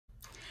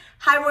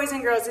Hi boys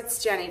and girls,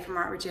 it's Jenny from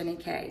Art with Jenny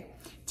K.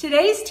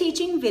 Today's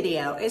teaching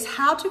video is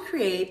how to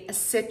create a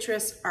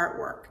citrus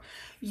artwork.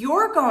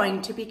 You're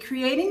going to be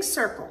creating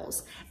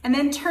circles and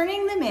then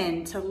turning them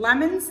into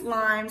lemons,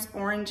 limes,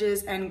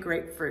 oranges, and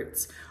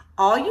grapefruits.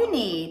 All you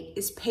need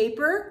is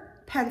paper,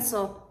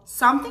 pencil,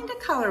 something to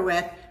color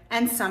with,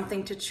 and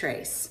something to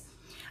trace.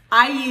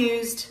 I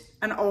used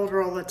an old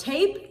roll of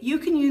tape. You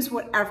can use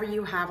whatever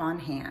you have on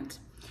hand.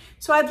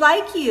 So I'd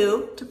like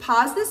you to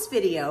pause this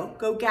video,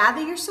 go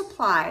gather your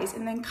supplies,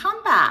 and then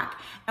come back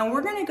and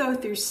we're gonna go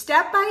through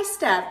step by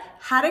step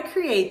how to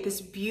create this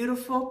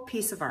beautiful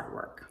piece of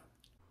artwork.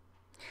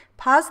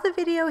 Pause the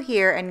video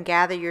here and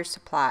gather your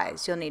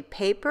supplies. You'll need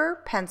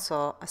paper,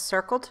 pencil, a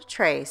circle to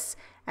trace,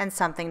 and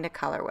something to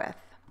color with.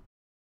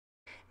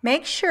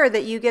 Make sure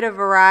that you get a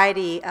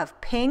variety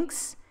of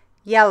pinks,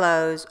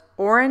 yellows,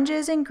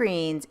 oranges, and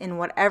greens in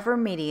whatever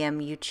medium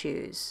you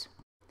choose.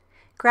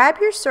 Grab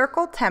your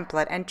circle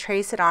template and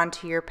trace it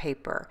onto your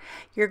paper.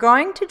 You're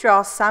going to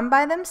draw some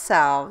by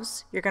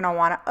themselves. You're going to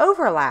want to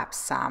overlap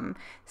some.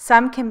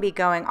 Some can be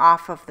going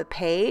off of the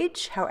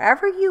page.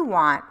 However you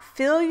want,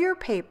 fill your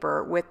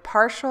paper with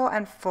partial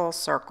and full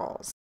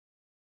circles.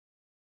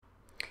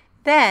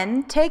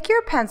 Then take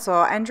your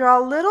pencil and draw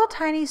little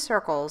tiny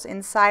circles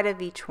inside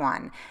of each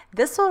one.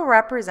 This will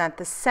represent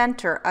the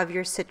center of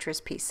your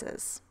citrus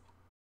pieces.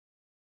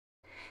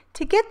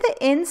 To get the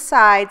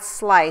inside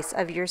slice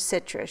of your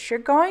citrus, you're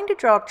going to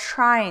draw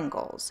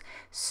triangles.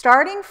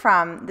 Starting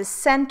from the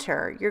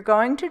center, you're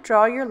going to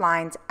draw your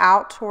lines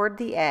out toward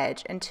the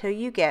edge until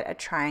you get a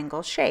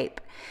triangle shape.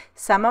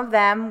 Some of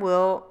them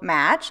will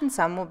match and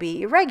some will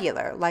be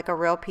irregular, like a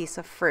real piece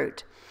of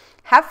fruit.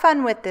 Have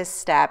fun with this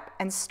step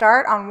and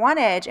start on one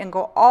edge and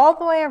go all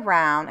the way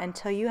around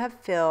until you have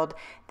filled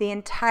the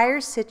entire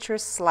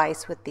citrus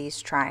slice with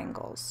these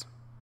triangles.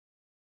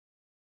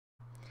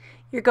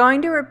 You're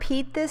going to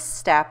repeat this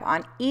step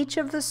on each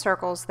of the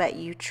circles that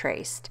you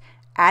traced,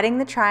 adding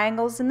the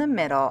triangles in the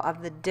middle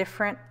of the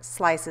different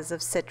slices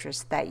of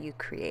citrus that you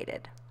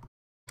created.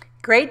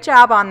 Great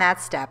job on that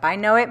step. I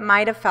know it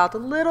might have felt a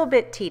little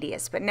bit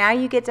tedious, but now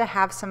you get to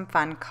have some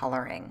fun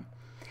coloring.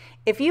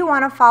 If you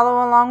want to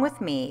follow along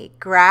with me,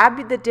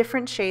 grab the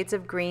different shades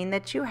of green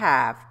that you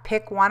have,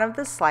 pick one of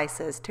the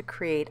slices to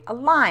create a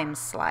lime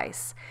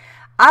slice.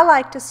 I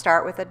like to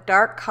start with a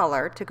dark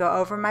color to go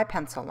over my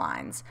pencil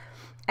lines.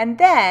 And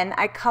then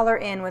I color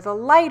in with a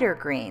lighter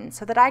green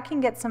so that I can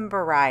get some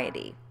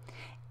variety.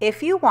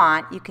 If you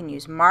want, you can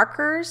use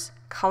markers,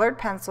 colored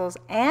pencils,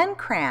 and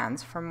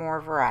crayons for more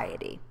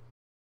variety.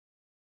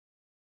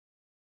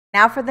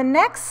 Now for the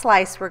next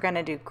slice, we're going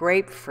to do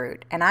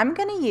grapefruit, and I'm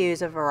going to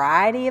use a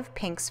variety of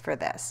pinks for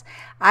this.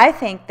 I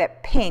think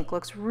that pink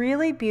looks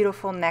really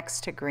beautiful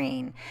next to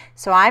green,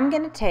 so I'm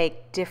going to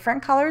take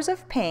different colors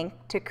of pink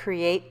to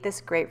create this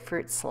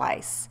grapefruit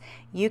slice.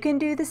 You can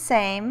do the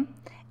same.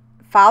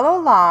 Follow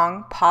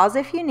along, pause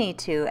if you need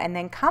to, and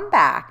then come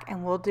back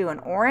and we'll do an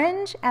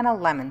orange and a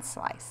lemon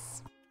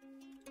slice.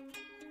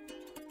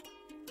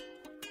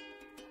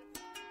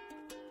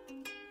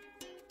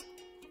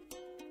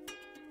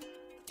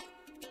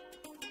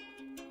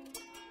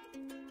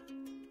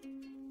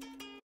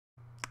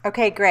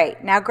 Okay,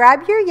 great. Now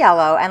grab your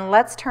yellow and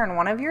let's turn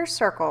one of your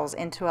circles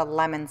into a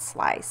lemon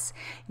slice.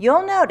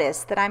 You'll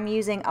notice that I'm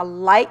using a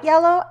light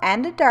yellow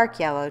and a dark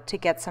yellow to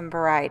get some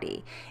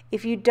variety.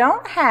 If you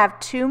don't have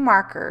two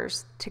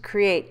markers to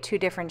create two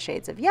different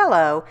shades of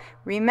yellow,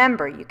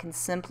 remember you can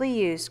simply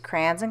use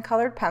crayons and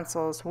colored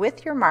pencils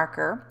with your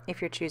marker, if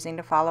you're choosing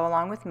to follow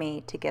along with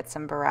me, to get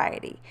some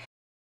variety.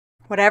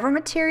 Whatever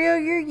material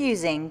you're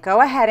using,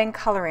 go ahead and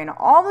color in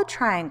all the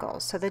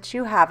triangles so that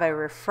you have a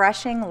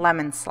refreshing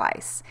lemon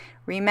slice.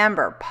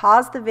 Remember,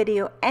 pause the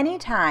video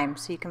anytime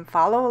so you can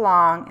follow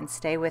along and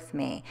stay with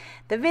me.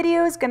 The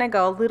video is going to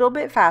go a little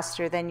bit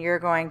faster than you're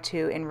going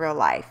to in real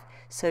life,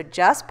 so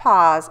just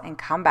pause and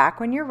come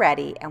back when you're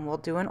ready and we'll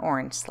do an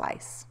orange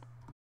slice.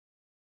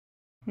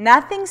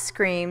 Nothing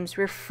screams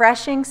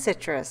refreshing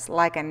citrus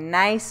like a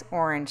nice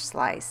orange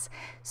slice.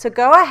 So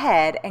go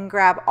ahead and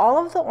grab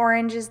all of the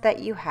oranges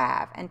that you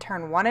have and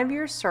turn one of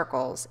your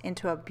circles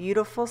into a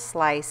beautiful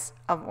slice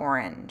of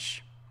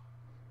orange.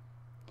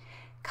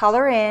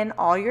 Color in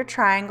all your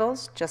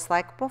triangles just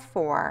like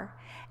before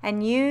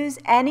and use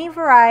any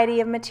variety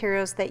of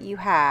materials that you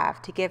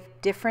have to give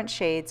different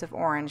shades of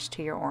orange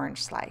to your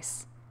orange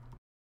slice.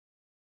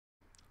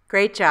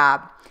 Great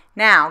job.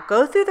 Now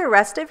go through the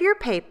rest of your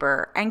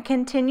paper and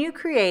continue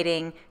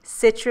creating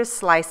citrus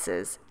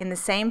slices in the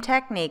same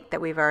technique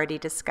that we've already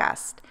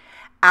discussed.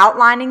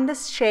 Outlining the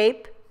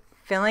shape,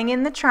 filling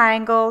in the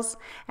triangles,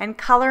 and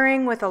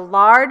coloring with a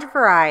large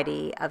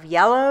variety of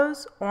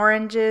yellows,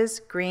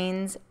 oranges,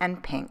 greens,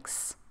 and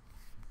pinks.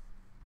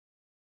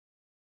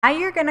 Now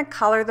you're going to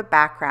color the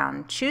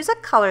background. Choose a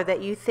color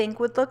that you think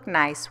would look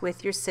nice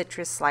with your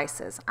citrus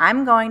slices.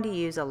 I'm going to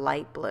use a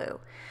light blue.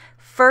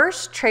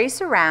 First, trace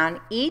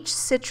around each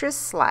citrus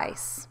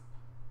slice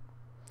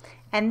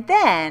and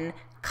then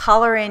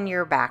color in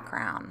your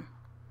background.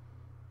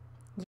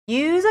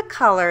 Use a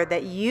color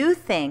that you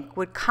think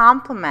would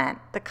complement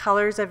the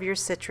colors of your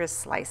citrus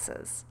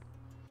slices.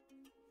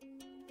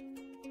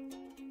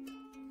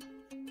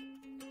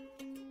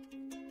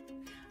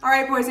 All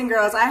right, boys and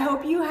girls, I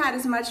hope you had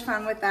as much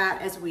fun with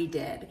that as we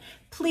did.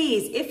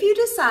 Please, if you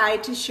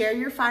decide to share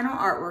your final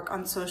artwork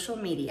on social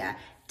media,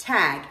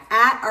 tag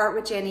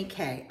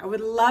 @ArtWithJennyK. I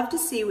would love to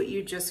see what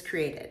you just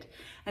created.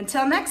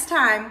 Until next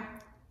time,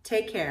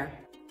 take care.